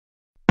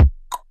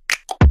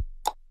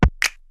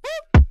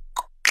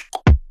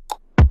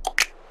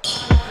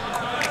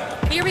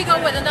here we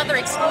go with another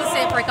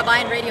exclusive for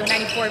Qabayan Radio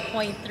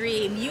 94.3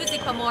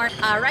 Music pa more.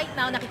 Right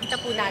now, nakikita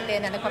po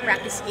natin na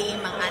nagpa-practice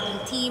game ang ating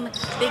team.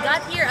 They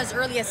got here as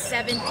early as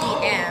 7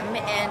 p.m.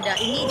 and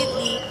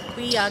immediately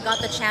we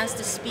got the chance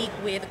to speak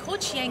with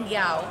Coach Yang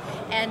Yao.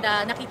 And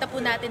nakita po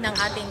natin ng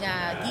ating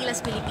GILAS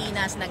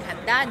Pilipinas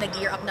naghanda,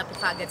 nag-gear up na po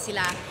kagad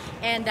sila.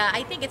 And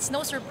I think it's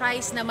no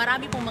surprise na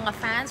marami pong mga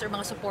fans or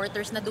mga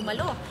supporters na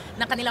dumalo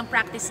ng kanilang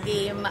practice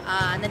game.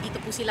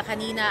 Nandito po sila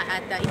kanina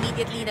at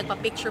immediately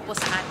nagpa-picture po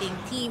sa ating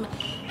team.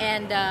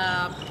 And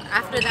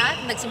after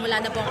that,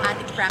 nagsimula na po ang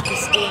ating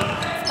practice game.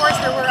 Of course,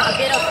 there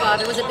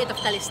was a bit of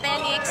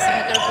calisthenics.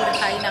 Nagkaroon po rin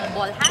tayo ng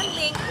ball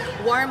handling,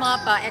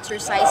 warm-up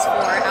exercise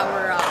for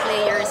our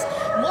players.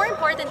 More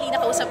importantly,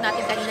 nakausap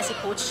natin kanina si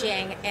Coach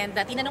Yang and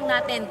tinanong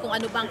natin kung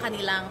ano bang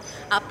kanilang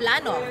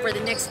plano for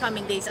the next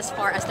coming days as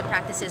far as the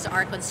practices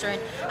are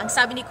concerned. Ang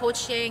sabi ni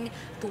Coach Yang,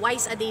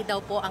 twice a day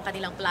daw po ang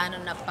kanilang plano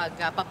na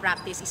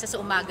pagpa-practice, isa sa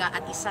umaga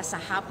at isa sa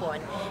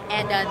hapon.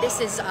 And this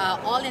is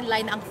all in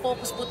line. Ang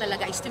focus po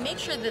talaga is to make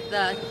sure that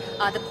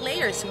the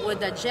players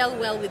would gel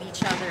well with each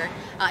other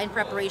in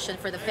preparation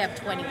for the Feb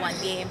 21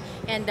 game.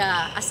 And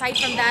aside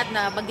from that,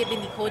 nabanggit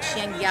din ni Coach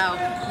Yang Yao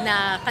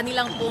na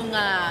kanilang pong,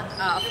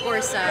 of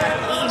course,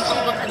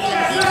 i-improve ang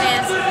kanilang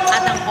defense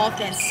at ang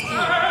offense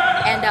scheme.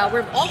 And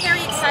we're all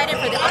very excited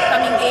for the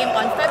upcoming game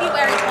on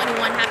February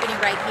 21 happening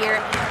right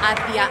here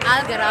at the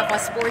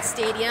AlGharafa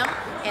Stadium.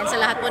 And sa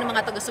lahat po ng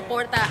mga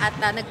taga-suporta at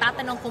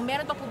nagtatanong kung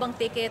meron pa po bang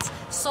tickets,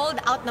 sold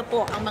out na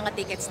po ang mga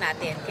tickets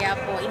natin. Kaya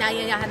po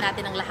inayayahan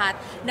natin ang lahat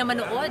na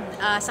manood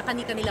sa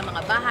kanilang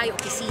mga bahay,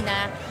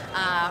 opisina,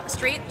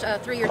 straight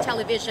through your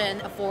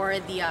television for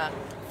the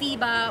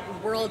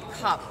FIBA World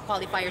Cup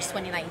Qualifiers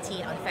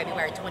 2019 on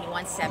February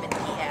 21, 7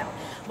 p.m.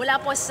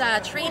 Mula po sa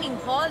training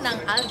hall ng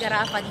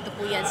AlGharafa, dito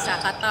po yan sa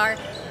Qatar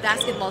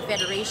Basketball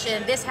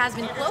Federation. This has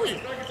been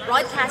Chloe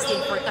broadcasting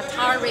for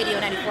Qatar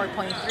Radio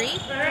 94.3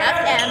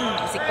 FM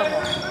Music.